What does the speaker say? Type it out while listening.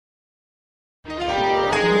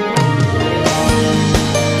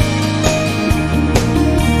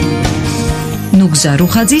ნუგზარ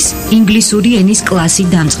რუხაძის ინგლისური ენის კლასი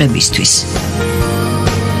დამწყებისთვის.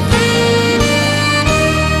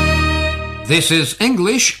 This is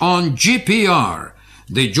English on GPR,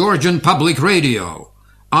 the Georgian Public Radio.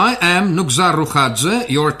 I am Nugzar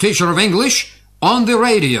Rukhadze, your teacher of English on the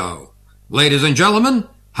radio. Ladies and gentlemen,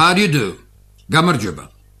 how do you do?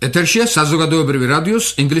 Gamarjoba. Etershia საზოგადოებრივი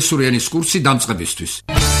რადიოს ინგლისური ენის კურსი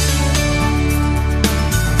დამწყებისთვის.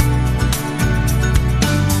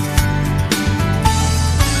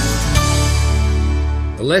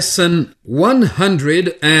 Lesson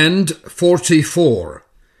 144.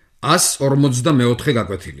 As ormodzda-მეოთხე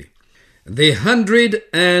გაკვეთილი. The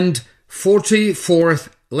 144th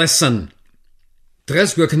lesson.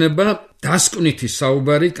 დღეს გვექნება დასკვნითი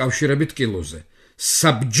საუბარი კავშირებით კილოზე.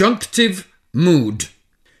 Subjunctive mood.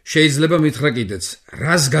 შეიძლება მითხრა კიდეც,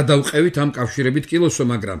 რას გადავყევით ამ კავშირებით კილოსო,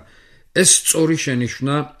 მაგრამ ეს სწორი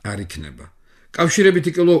შენიშვნა არ იქნება.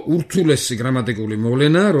 კავშირებითი კილო ურთულესი გრამატიკული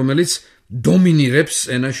მოვლენაა, რომელიც დომინირებს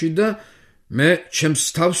ენაში და მე ჩემს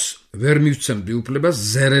თავს ვერ მივცემდი უფლებას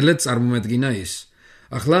ზერელად წარმომედგინა ის.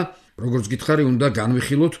 ახლა, როგორც გითხარი, უნდა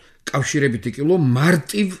განვიხილოთ კავშირებითი კილო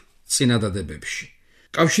მარტივ წინადადებებში.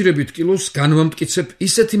 კავშირებით კილოს განვამტკიცებ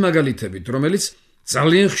ისეთი მაგალითებით, რომელიც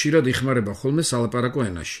ძალიან ხშირად იხმარება ხოლმე სალაპარაკო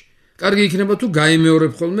ენაში. კარგი იქნება თუ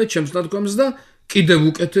გაიმეორებ ხოლმე ჩემს ნათქვამს და კიდევ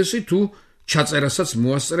უკეთესი თუ ჩაწერასაც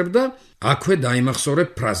მოასწრებ და აქვე დაიმახსოვრებ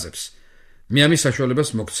ფრაზებს. მე ამის საშუალებას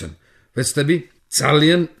მოგცემ. ვეცდები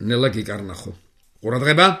ძალიან ნელა გიკარნახო.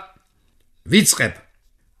 ყურადღება, ვიწყებ.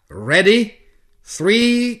 Ready?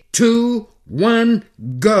 3, 2, 1,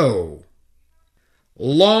 go.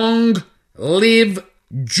 Long live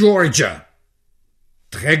Georgia.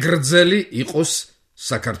 დღეგრძელი იყოს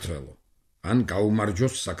საქართველო. ან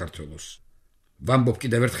გაუმარჯოს საქართველოს. ვამბობ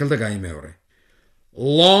კიდევ ერთხელ და გაიმეორე.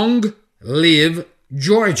 Long live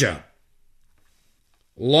Georgia.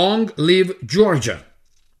 Long live Georgia.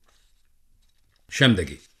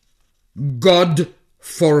 შემდეგი. God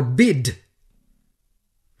forbid.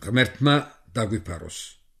 ღმერთმა დაგვიფაროს.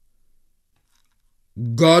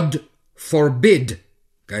 God forbid.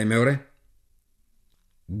 გაიმეორე.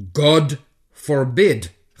 God forbid.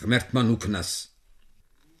 ღმერთმა ნუქნას.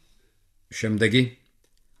 შემდეგი.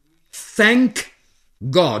 Thank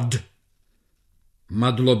God.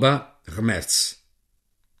 მადლობა ღმერთს.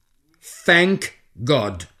 Thank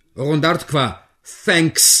God. ოღონდ არ თქვა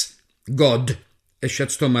thanks God. ეს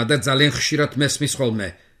შეცდომა და ძალიან ხშირად მესმის ხოლმე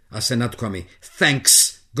ასე ნათქვამი. Thanks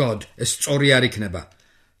God. ეს სწორი არ იქნება.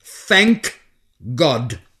 Thank God.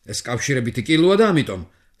 ეს კავშირებითი კილოა და ამიტომ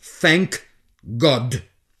thank God.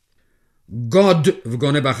 God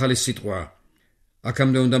ვგონებ ახალი სიტყვაა.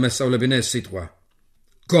 აქამდე უნდა მესწავლებინა ეს სიტყვა.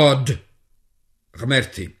 God.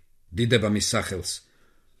 ღმერთი. დიდება მის სახელს.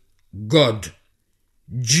 God.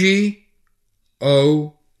 G-O-D.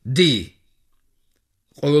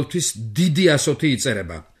 ყოველთვის დიდი ასოთი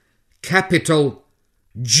იწერება. Capital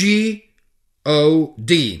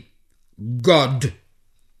G-O-D. God.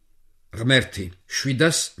 ღმერთი.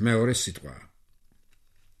 7-ას მეორე სიტყვაა.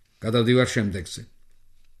 გადავდივარ შემდეგზე.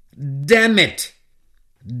 Damn it.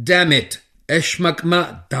 Damn it. ეშმაკმა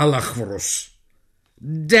დალახვროს.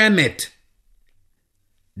 Damn it.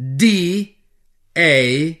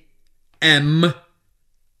 D-A-M-N.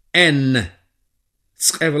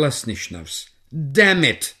 წყევლას ნიშნავს. Damn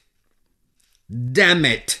it. Damn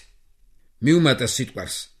it. მიუმატე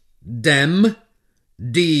სიტყვას. Damn.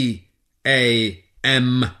 D-A-M-N.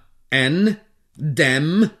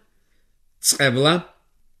 Damn. წყევლა.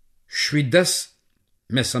 7-ას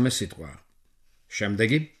მესამე სიტყვაა.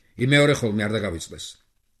 შემდეგი. იმეორე ხოლმე არ დაგავიწყდეს.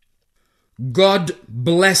 God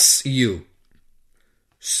bless you.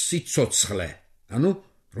 სიცოცხლე. ანუ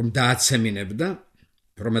რომ დააცემინებ და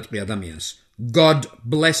რომ ეტყვი ადამიანს. God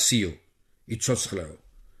bless you. იცოცხლეო.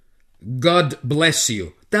 God bless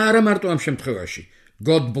you. და არა მარტო ამ შემთხვევაში.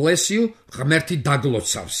 God bless you ღმერთი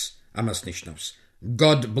დაგლოცავს. ამას ნიშნავს.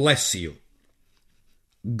 God bless you.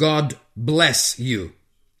 God bless you.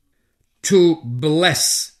 To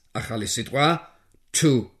bless. ახალი სიტყვა.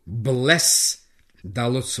 To bless.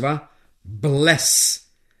 დალოცვა. Bless.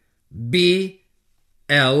 B-L-E-S-S.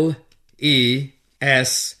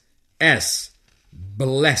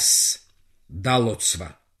 Bless.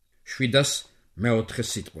 დალოცვა. 7-ას მეოთხე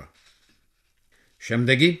სიტყვა.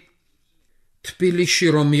 შემდეგი. თბილისში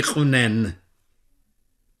რომ იყვნენ.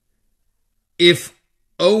 If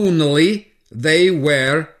only they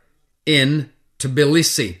were in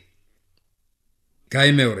Tbilisi.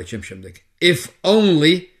 გაიმეორე ჩემ შემდეგ. If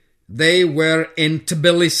only they were in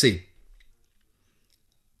Tbilisi.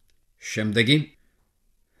 შემდეგი.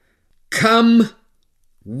 Come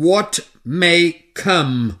what may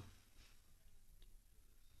come.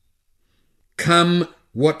 come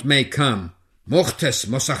what may come. მოხდეს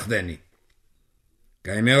მოსახდენი.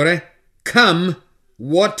 გაიმეორე? Come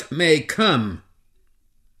what may come.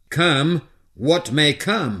 Come what may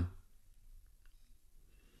come.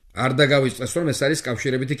 არ დაგავიწყეს რომ ეს არის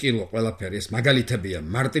კავშირებითი კილო ყველაფერი, ეს მაგალითებია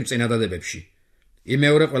მარტივ წინადადებებში.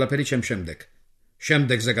 იმეორე ყველაფერი ჩემ შემდეგ.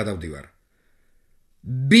 შემდეგზე გადავდივარ.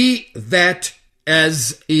 Be that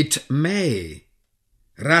as it may.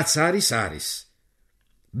 რაც არის არის.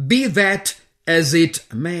 Be that as it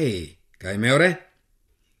may. გაიმეორე?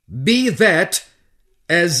 Be that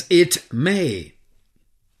as it may.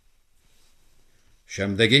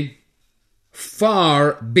 შემდეგი.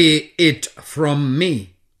 Far be it from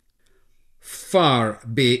me. Far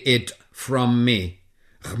be it from me.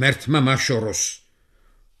 ღმერთმა მაშოროს.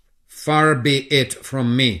 Far be it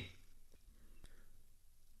from me.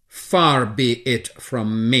 Far be it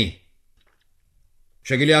from me.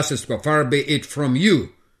 შეგიძლია ასეც თქვა, far be it from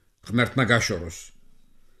you. ღმერთმა გაშოროს.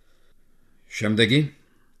 შემდეგი.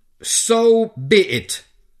 So be it.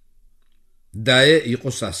 დაე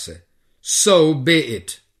იყოს ასე. So be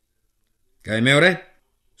it. გაიმეორე?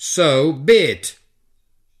 So be it.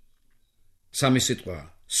 სამი სიტყვა.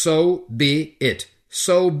 So be it.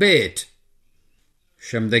 So be it.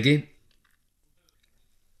 შემდეგი.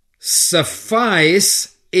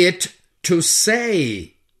 Suffice it to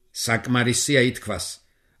say. საკმარისია ითქვას.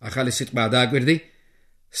 ახალი სიტყვა დააკვირდი.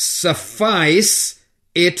 Suffice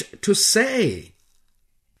it to say.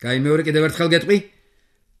 გაიმეორე კიდევ ერთხელ გეტყვი.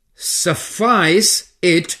 Suffice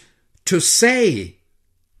it to say.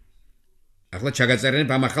 ახლა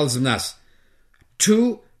ჩაგაწერენ ამახალ ზმნას.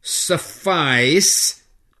 To suffice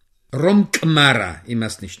რომ კმარა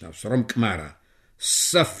იმას ნიშნავს, რომ კმარა.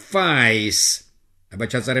 Suffice. აბა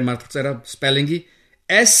ჩაწერე მართლწერა სპელინგი.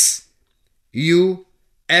 S U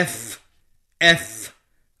F F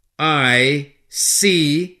I C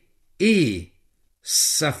E.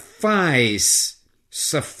 Suffice.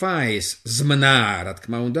 Suffice ზმნა რა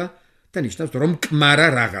თქმა უნდა და ნიშნავს რომ კმარა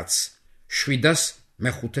რაღაც.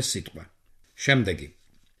 705 სიტყვა. შემდეგი.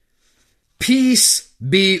 Peace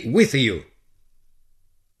be with you.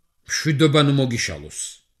 მშვიდობა ნუ მოგიშალოს.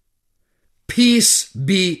 Peace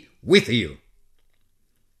be with you.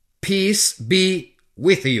 Peace be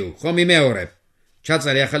with you. ხომ იმეორებ.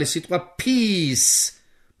 ჩაწერე ახალი სიტყვა peace.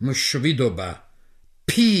 მშვიდობა.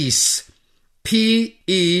 Peace. P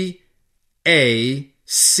E A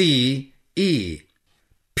C E.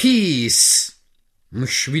 Peace.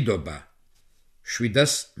 მშვიდობა.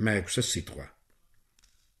 706 სიტყვა.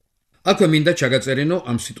 აქვე მინდა ჩაგაწერინო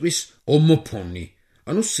ამ სიტყვის ომოფონი.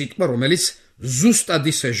 ანუ სიტყვა, რომელიც ზუსტად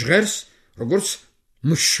ისე ჟღერს, როგორც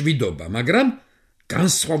მშვიდობა, მაგრამ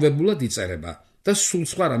განსხვავებულად იწერება და სულ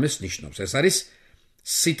სხვა რამეს ნიშნავს. ეს არის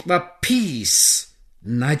სიტყვა peace,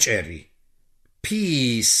 ნაჭერი.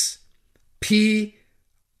 Peace. P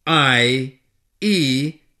I E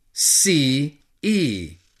C E.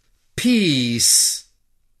 Peace.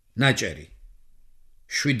 ნაჭერი.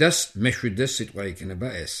 707 სიტყვა იქნება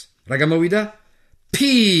ეს. რა გამოვიდა?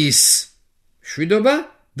 Peace. მშვიდობა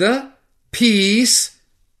და peace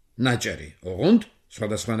ნაჭერი. ოღონდ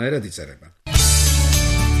სხვადასხვანაირად იწერება.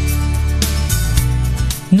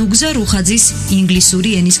 ნუგზარ რუხაძის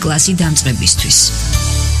ინგლისური ენის კლასი დამწყებისთვის.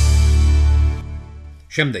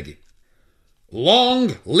 შემდეგი.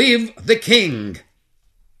 Long live the king.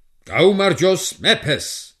 გაუმარჯოს მეფეს.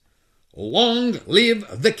 Long live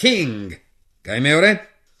the king. გაიმეორე?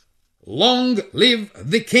 Long live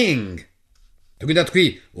the king. თუგიდა თქვი,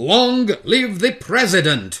 long live the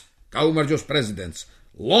president. გაუმარჯოს პრეზიდენტს.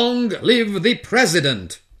 Long live the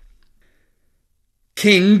president.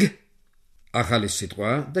 King. ახალი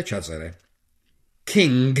სიტყვა და ჩაწერე.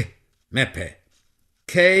 King. მეფე.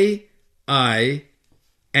 K I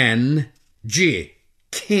N G.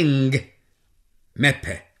 King.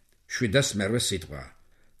 მეფე. 708 სიტყვა.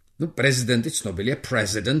 ნუ პრეზიდენტი ცნობილია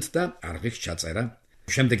president და არღის ჩაწერა.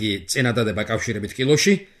 შემდეგი წინადადება კავშირებით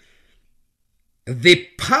კილოში. The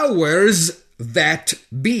powers that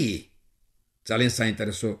be. ძალიან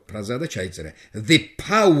საინტერესო ფრაზაა და ჩაიწერე. The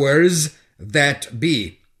powers that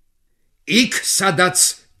be. იქ სადაც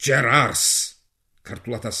ჯერ არს.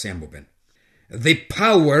 ქართულად ასე ამბობენ. The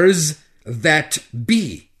powers that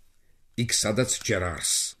be. იქ სადაც ჯერ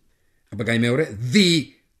არს. აბა გაიმეორე.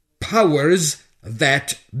 The powers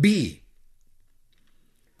that be.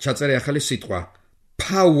 ჩაწერე ახალი სიტყვა.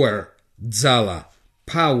 Power. ძალა.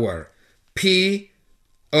 Power. P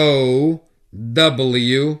O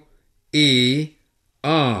W E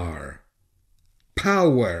R.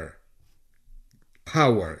 Power.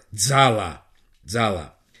 Power. ძალა. ძალა.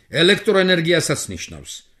 ელექტროენერგიასაც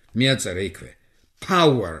ნიშნავს. მიაწერე იქვე.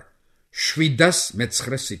 Power.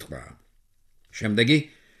 709 სიტყვა. შემდეგი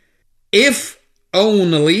if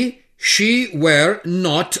only she were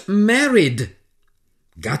not married.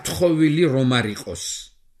 გათხოვილი რომ არ იყოს.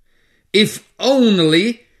 If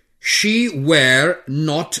only she were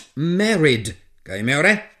not married.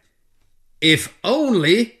 გაიმეორე? If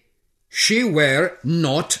only she were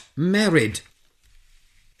not married.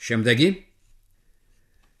 შემდეგი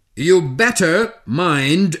You better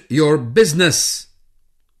mind your business.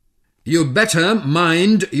 You better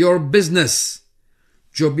mind your business.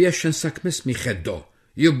 ჯობია შენ საქმეს მიხედო.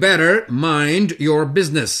 You better mind your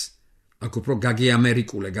business. აქ უფრო გაგი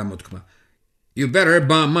ამერიკულე გამოთქმა. You better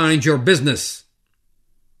mind your business.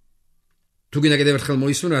 თუ გინდა კიდევ ერთხელ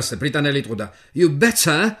მოისმინო ასე ბრიტანელი იტყოდა You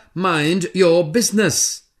better mind your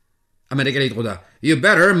business. ამერიკელი იტყოდა You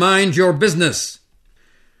better mind your business.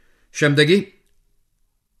 შემდეგი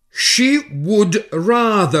She would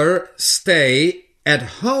rather stay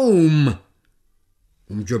at home.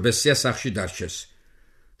 უმჯობესია სახლში დარჩეს.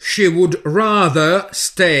 She would rather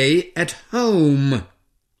stay at home.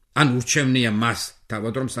 ან ურჩევნია მას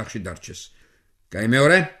თავად რომ სახლში დარჩეს.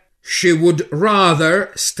 გაიმეორე? She would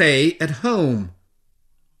rather stay at home.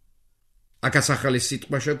 აქაც ახალი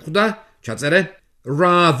სიტყვა შეგხვდა, ჩაწერე.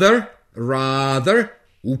 Rather,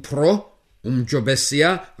 უფრო, უმჯობესია,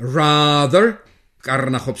 rather,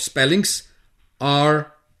 კარნახობ spellings,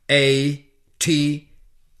 R-A-T-H-E-R.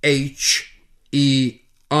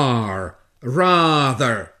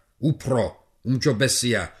 Rather, უფრო,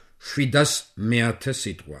 უმჯობესია, 700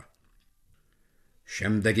 სიტყვა.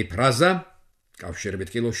 შემდეგი ფრაზა, კავშირებით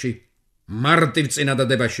კილოში, მარტივ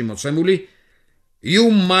წინადადებაში მოცემული,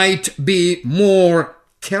 You might be more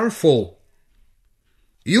careful.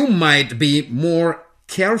 You might be more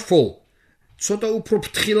careful. ცოტა უფრო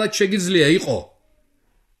ფრთხილად შეგიძლია იყო.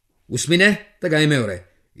 უსმინე და გაიმეორე.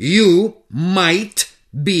 You might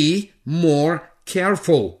be more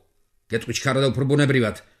careful. გეტყვი ჩქარა და უფრო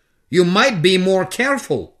ბუნებრივად. You might be more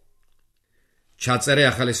careful. ჩაწერე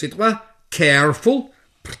ახალი სიტყვა careful,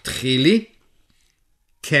 ფრთხილი.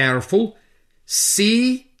 Careful,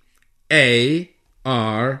 C-A-R-E-F-U-L.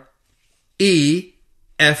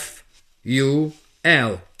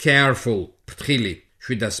 Careful, ფრთხილი.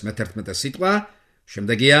 711 სიტყვა.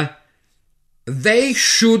 შემდეგია They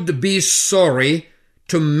should be sorry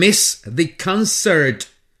to miss the concert.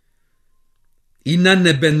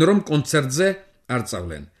 ინანებენ რომ კონცერტზე არ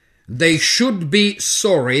წავლენ. They should be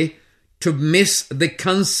sorry to miss the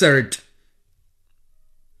concert.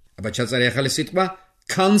 აბა ჩაწერე ახალი სიტყვა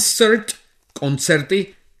concert,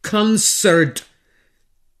 კონცერტი, concert.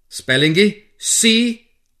 სპელინგი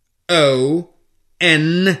C-O-N-C-E-R-T.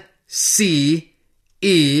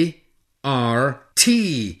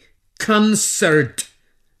 concert.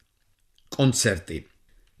 კონცერტი.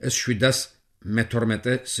 ეს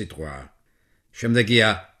 712 სიტყვაა. შემდეგია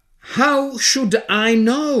How should I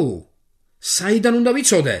know? საიდან უნდა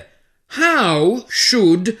ვიცოდე? How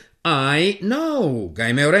should I know?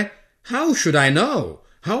 გაიმეორე? How should I know?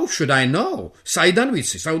 How should I know? საიდან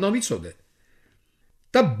ვიცი? საიდან ვიცოდე?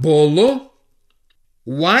 და ბოლო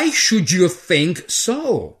Why should you think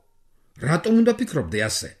so? რატომ უნდა ფიქრობდე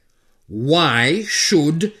ასე? Why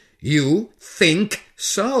should you think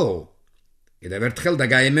so? კიდევ ერთხელ და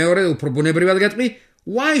გაიმეორე უფრო ბუნებრივად გეტყვი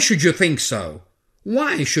Why should you think so?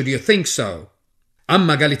 Why should you think so? ამ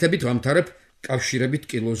მაგალითებით ვამთავრებ კავშირებით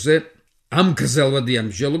კილოზე ამ გრძელვადიან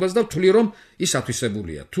მსჯელობას და ვთვლი რომ ის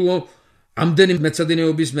ათვისებულია. თუ ამდენი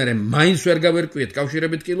მეცადინეობის მერე მაინც ვერ გავერკვიეთ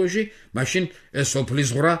კავშირებით კილოში, მაშინ ეს ოფლის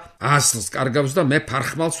ღრა ასლს კარგავს და მე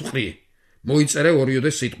ფარხმალს ვყრი. მოიწერე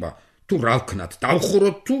ორიოდე სიტყვა. თუ რა ვქნათ,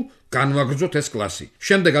 დავხუროთ თუ განვაგრძოთ ეს კლასი.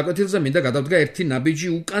 შემდეგ გაკვეთილზე მინდა გადავდგა ერთი ნაბიჯი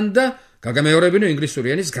უკან და გაგამეორებინო ინგლისური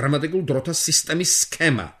ენის გრამატიკულ დროთა სისტემის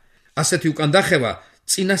სქემა. ასეთი უკან დახევა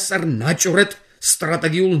წინასწარ ნაჭრეთ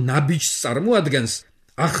სტრატეგიულ ნაბიჯს წარმოადგენს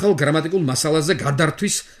ახალ გრამატიკულ მასალაზე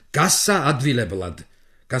გადართვის გასაადვილებლად.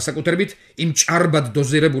 განსაკუთრებით იმ ჭარბად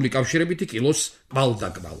დოზირებული კავშირებითი კილოს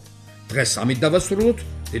ყალდაკბალ. დღეს ამით დავასრულოთ.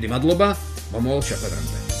 დიდი მადლობა მომავალ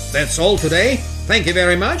შეხვედრამდე. That's all today. Thank you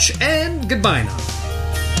very much and goodbye now.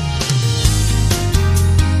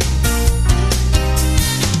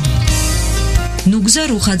 ნუგზარ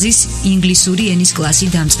რუხაძის ინგლისური ენის კლასი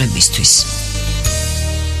დამწყებისთვის.